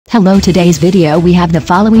Hello, today's video we have the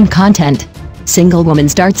following content. Single woman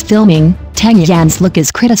starts filming, Tang Yan's look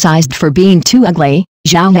is criticized for being too ugly,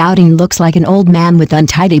 Zhao Youting looks like an old man with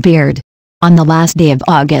untidy beard. On the last day of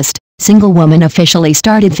August, Single Woman officially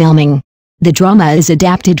started filming. The drama is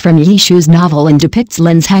adapted from Yi Shu's novel and depicts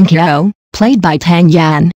Lin Zhangqiu, played by Tang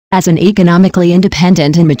Yan, as an economically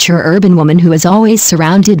independent and mature urban woman who is always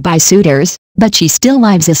surrounded by suitors, but she still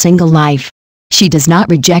lives a single life. She does not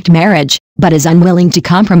reject marriage, but is unwilling to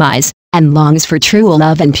compromise, and longs for true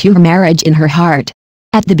love and pure marriage in her heart.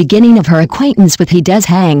 At the beginning of her acquaintance with He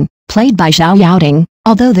Zhang, played by Zhao Youting,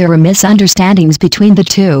 although there were misunderstandings between the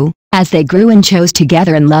two, as they grew and chose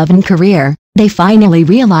together in love and career, they finally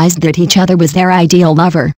realized that each other was their ideal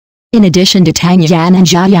lover. In addition to Tang Yan and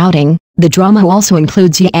Zhao Youting, the drama also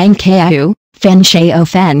includes Yang Keu, Fen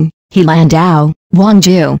Xiaofen, He Landao, Wang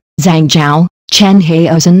Ju, Zhang Zhao, Chen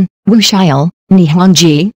Haozhen, Wu Xiao, Ni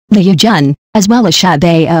Huangji, Liu Jun, as well as Sha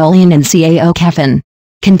Baolian and Cao Kefan.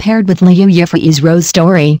 Compared with Liu Yifei's Rose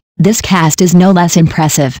story, this cast is no less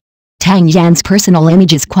impressive. Tang Yan's personal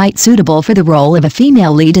image is quite suitable for the role of a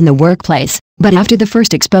female lead in the workplace, but after the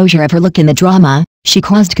first exposure of her look in the drama, she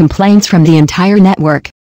caused complaints from the entire network.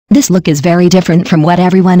 This look is very different from what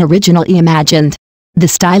everyone originally imagined. The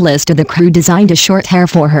stylist of the crew designed a short hair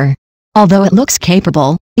for her. Although it looks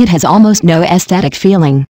capable, it has almost no aesthetic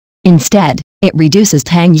feeling. Instead, it reduces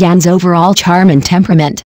Tang Yan's overall charm and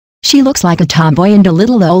temperament. She looks like a tomboy and a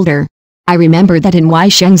little older. I remember that in Wai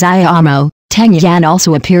Shengzai Amo, Tang Yan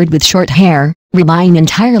also appeared with short hair, relying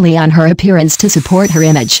entirely on her appearance to support her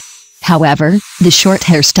image. However, the short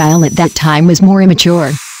hairstyle at that time was more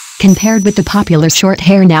immature. Compared with the popular short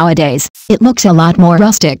hair nowadays, it looks a lot more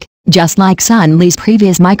rustic, just like Sun Li's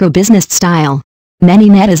previous micro-business style. Many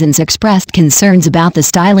netizens expressed concerns about the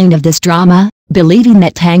styling of this drama, believing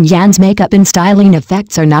that Tang Yan's makeup and styling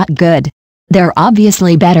effects are not good. There are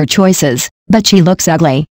obviously better choices, but she looks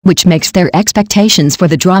ugly, which makes their expectations for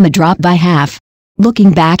the drama drop by half.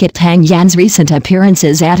 Looking back at Tang Yan's recent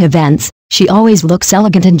appearances at events, she always looks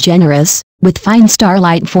elegant and generous, with fine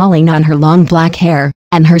starlight falling on her long black hair,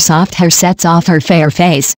 and her soft hair sets off her fair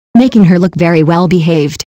face, making her look very well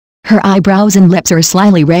behaved. Her eyebrows and lips are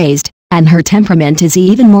slightly raised, and her temperament is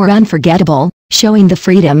even more unforgettable, showing the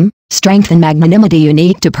freedom, strength and magnanimity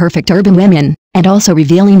unique to perfect urban women, and also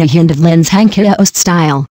revealing a hint of Lin Zhangqiu's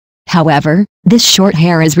style. However, this short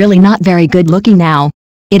hair is really not very good looking now.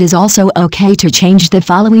 It is also okay to change the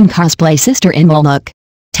following cosplay sister-in-law look.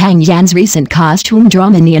 Tang Yan's recent costume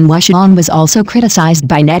drama Nian Wuxian was also criticized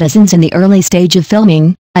by netizens in the early stage of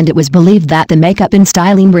filming, and it was believed that the makeup and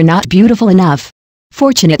styling were not beautiful enough.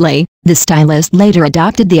 Fortunately, the stylist later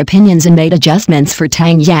adopted the opinions and made adjustments for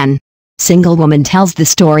Tang Yan. Single Woman tells the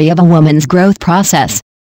story of a woman's growth process.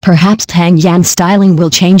 Perhaps Tang Yan's styling will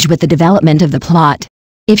change with the development of the plot.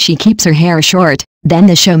 If she keeps her hair short, then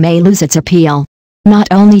the show may lose its appeal. Not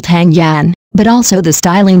only Tang Yan, but also the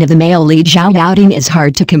styling of the male lead Zhao Youting is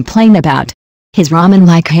hard to complain about. His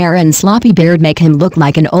ramen-like hair and sloppy beard make him look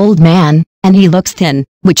like an old man, and he looks thin,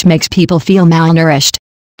 which makes people feel malnourished.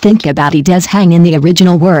 Think about He Zhang in the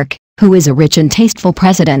original work, who is a rich and tasteful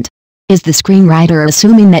president. Is the screenwriter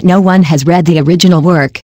assuming that no one has read the original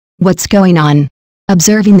work? What's going on?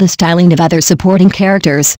 Observing the styling of other supporting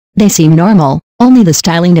characters, they seem normal, only the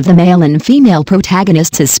styling of the male and female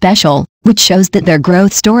protagonists is special, which shows that their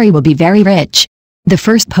growth story will be very rich. The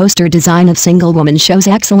first poster design of Single Woman shows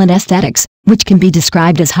excellent aesthetics, which can be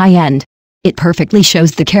described as high-end. It perfectly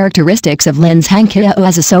shows the characteristics of Lin Zhangqiu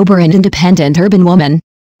as a sober and independent urban woman.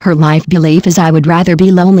 Her life belief is I would rather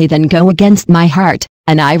be lonely than go against my heart,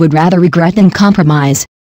 and I would rather regret than compromise.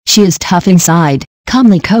 She is tough inside,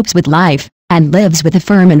 calmly copes with life, and lives with a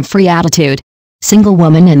firm and free attitude. Single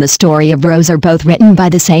Woman and the story of Rose are both written by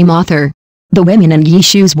the same author. The women in Yi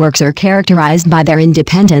Shu's works are characterized by their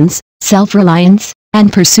independence, self-reliance,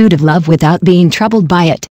 and pursuit of love without being troubled by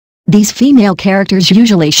it. These female characters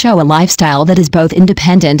usually show a lifestyle that is both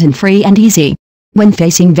independent and free and easy. When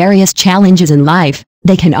facing various challenges in life,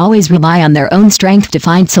 they can always rely on their own strength to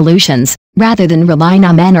find solutions, rather than relying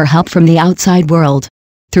on men or help from the outside world.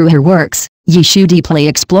 Through her works, Yi Shu deeply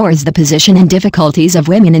explores the position and difficulties of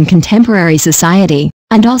women in contemporary society,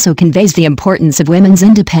 and also conveys the importance of women's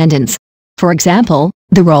independence. For example,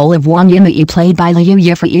 the role of Wang Yimei played by Liu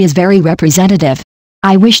Yifei is very representative.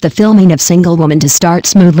 I wish the filming of Single Woman to start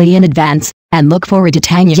smoothly in advance, and look forward to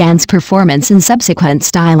Tang Yan's performance and subsequent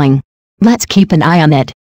styling. Let's keep an eye on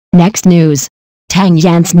it. Next news. Tang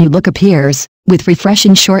Yan's new look appears, with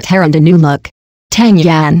refreshing short hair and a new look. Tang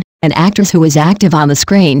Yan, an actress who is active on the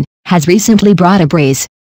screen, has recently brought a breeze.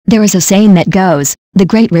 There is a saying that goes, "The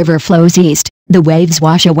great river flows east, The waves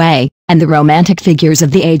wash away, and the romantic figures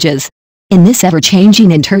of the ages. In this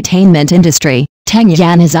ever-changing entertainment industry, Tang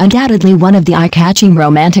Yan is undoubtedly one of the eye-catching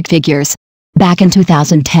romantic figures. Back in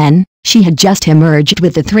 2010, she had just emerged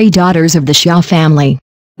with the 3 daughters of the Xiao family.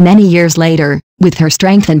 Many years later, with her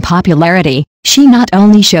strength and popularity, she not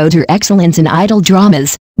only showed her excellence in idol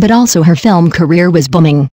dramas, but also her film career was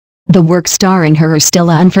booming. The works starring her are still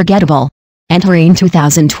unforgettable. Entering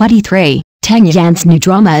 2023, Tang Yan's new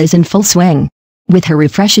drama is in full swing. With her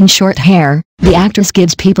refreshing short hair, the actress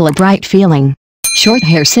gives people a bright feeling. Short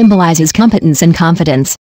hair symbolizes competence and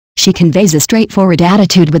confidence. She conveys a straightforward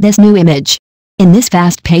attitude with this new image. In this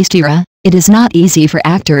fast-paced era, it is not easy for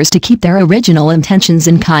actors to keep their original intentions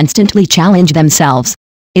and constantly challenge themselves.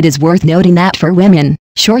 It is worth noting that for women,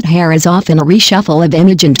 short hair is often a reshuffle of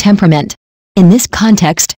image and temperament. In this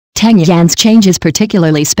context, Tang Yan's change is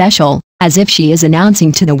particularly special, as if she is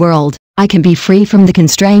announcing to the world, "I can be free from the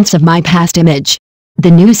constraints of my past image."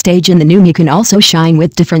 The new stage and the new me can also shine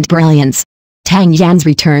with different brilliance. Tang Yan's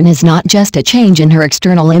return is not just a change in her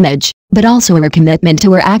external image, but also her commitment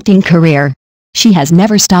to her acting career. She has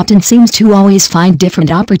never stopped and seems to always find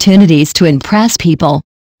different opportunities to impress people.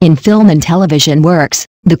 In film and television works,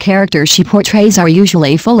 the characters she portrays are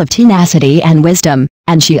usually full of tenacity and wisdom,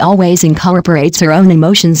 and she always incorporates her own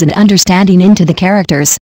emotions and understanding into the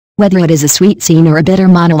characters. Whether it is a sweet scene or a bitter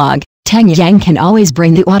monologue, Tang Yan can always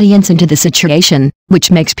bring the audience into the situation,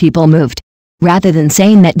 which makes people moved. Rather than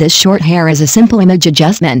saying that this short hair is a simple image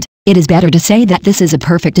adjustment, it is better to say that this is a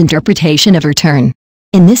perfect interpretation of her turn.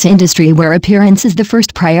 In this industry where appearance is the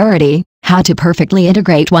first priority, how to perfectly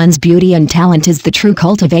integrate one's beauty and talent is the true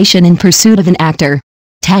cultivation in pursuit of an actor.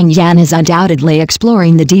 Tang Yan is undoubtedly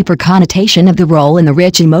exploring the deeper connotation of the role and the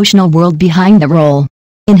rich emotional world behind the role.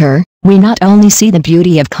 In her, we not only see the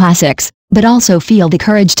beauty of classics, but also feel the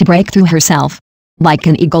courage to break through herself. Like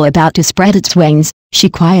an eagle about to spread its wings, she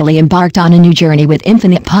quietly embarked on a new journey with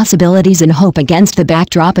infinite possibilities and hope against the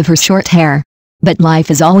backdrop of her short hair. But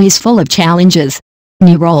life is always full of challenges.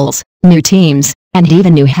 New roles, new teams, and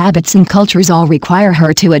even new habits and cultures all require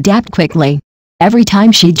her to adapt quickly. Every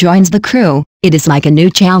time she joins the crew, it is like a new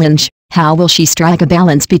challenge. How will she strike a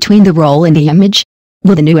balance between the role and the image?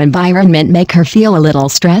 Will the new environment make her feel a little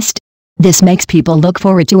stressed? This makes people look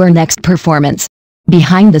forward to her next performance.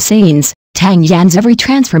 Behind the scenes, Tang Yan's every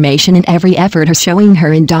transformation and every effort are showing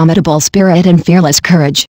her indomitable spirit and fearless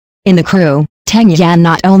courage. In the crew, Tang Yan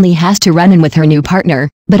not only has to run in with her new partner,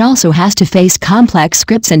 but also has to face complex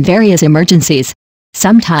scripts and various emergencies.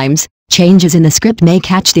 Sometimes, changes in the script may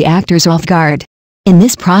catch the actors off guard. In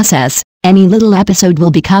this process, any little episode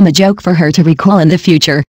will become a joke for her to recall in the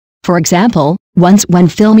future. For example, once when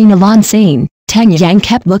filming a lawn scene, Tang Yan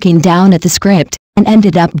kept looking down at the script, and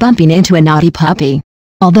ended up bumping into a naughty puppy.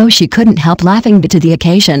 Although she couldn't help laughing to the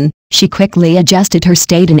occasion, she quickly adjusted her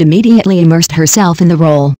state and immediately immersed herself in the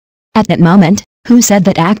role. At that moment, who said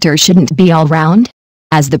that actors shouldn't be all-round?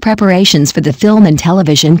 As the preparations for the film and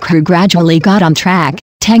television crew gradually got on track,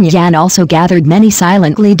 Tang Yan also gathered many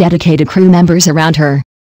silently dedicated crew members around her.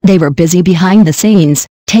 They were busy behind the scenes,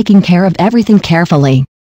 taking care of everything carefully.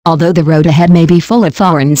 Although the road ahead may be full of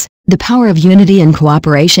thorns, the power of unity and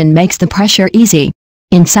cooperation makes the pressure easy.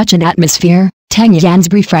 In such an atmosphere, Tang Yan's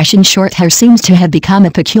refreshing short hair seems to have become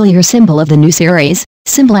a peculiar symbol of the new series,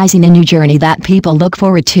 symbolizing a new journey that people look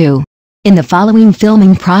forward to. In the following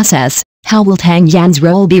filming process, how will Tang Yan's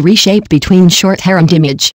role be reshaped between short hair and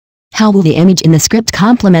image? How will the image in the script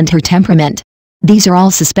complement her temperament? These are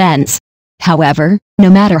all suspense. However, no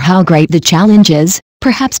matter how great the challenge is,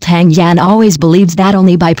 perhaps Tang Yan always believes that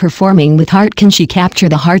only by performing with heart can she capture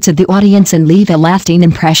the hearts of the audience and leave a lasting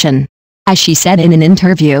impression. As she said in an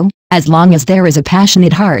interview, as long as there is a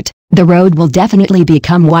passionate heart, the road will definitely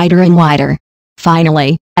become wider and wider.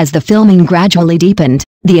 Finally, as the filming gradually deepened,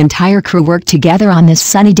 the entire crew worked together on this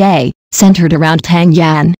sunny day, centered around Tang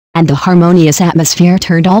Yan, and the harmonious atmosphere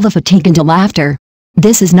turned all the fatigue into laughter.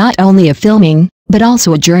 This is not only a filming, but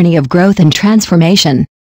also a journey of growth and transformation.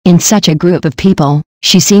 In such a group of people,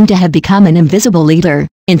 she seemed to have become an invisible leader,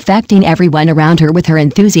 infecting everyone around her with her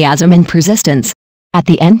enthusiasm and persistence. At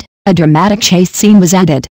the end, a dramatic chase scene was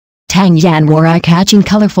added. Tang Yan wore eye-catching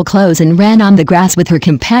colorful clothes and ran on the grass with her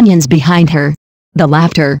companions behind her. The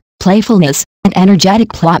laughter, playfulness, and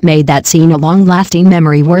energetic plot made that scene a long-lasting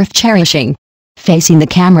memory worth cherishing. Facing the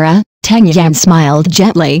camera, Tang Yan smiled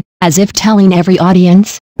gently, as if telling every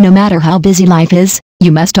audience, no matter how busy life is,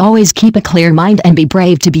 you must always keep a clear mind and be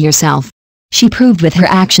brave to be yourself. She proved with her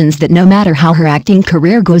actions that no matter how her acting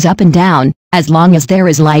career goes up and down, as long as there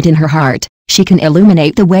is light in her heart, she can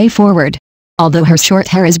illuminate the way forward. Although her short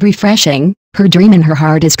hair is refreshing, her dream in her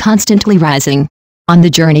heart is constantly rising. On the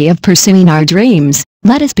journey of pursuing our dreams,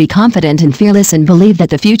 let us be confident and fearless and believe that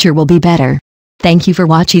the future will be better. Thank you for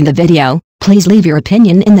watching the video. Please leave your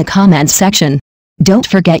opinion in the comments section. Don't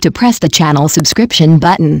forget to press the channel subscription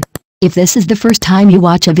button if this is the first time you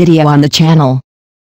watch a video on the channel.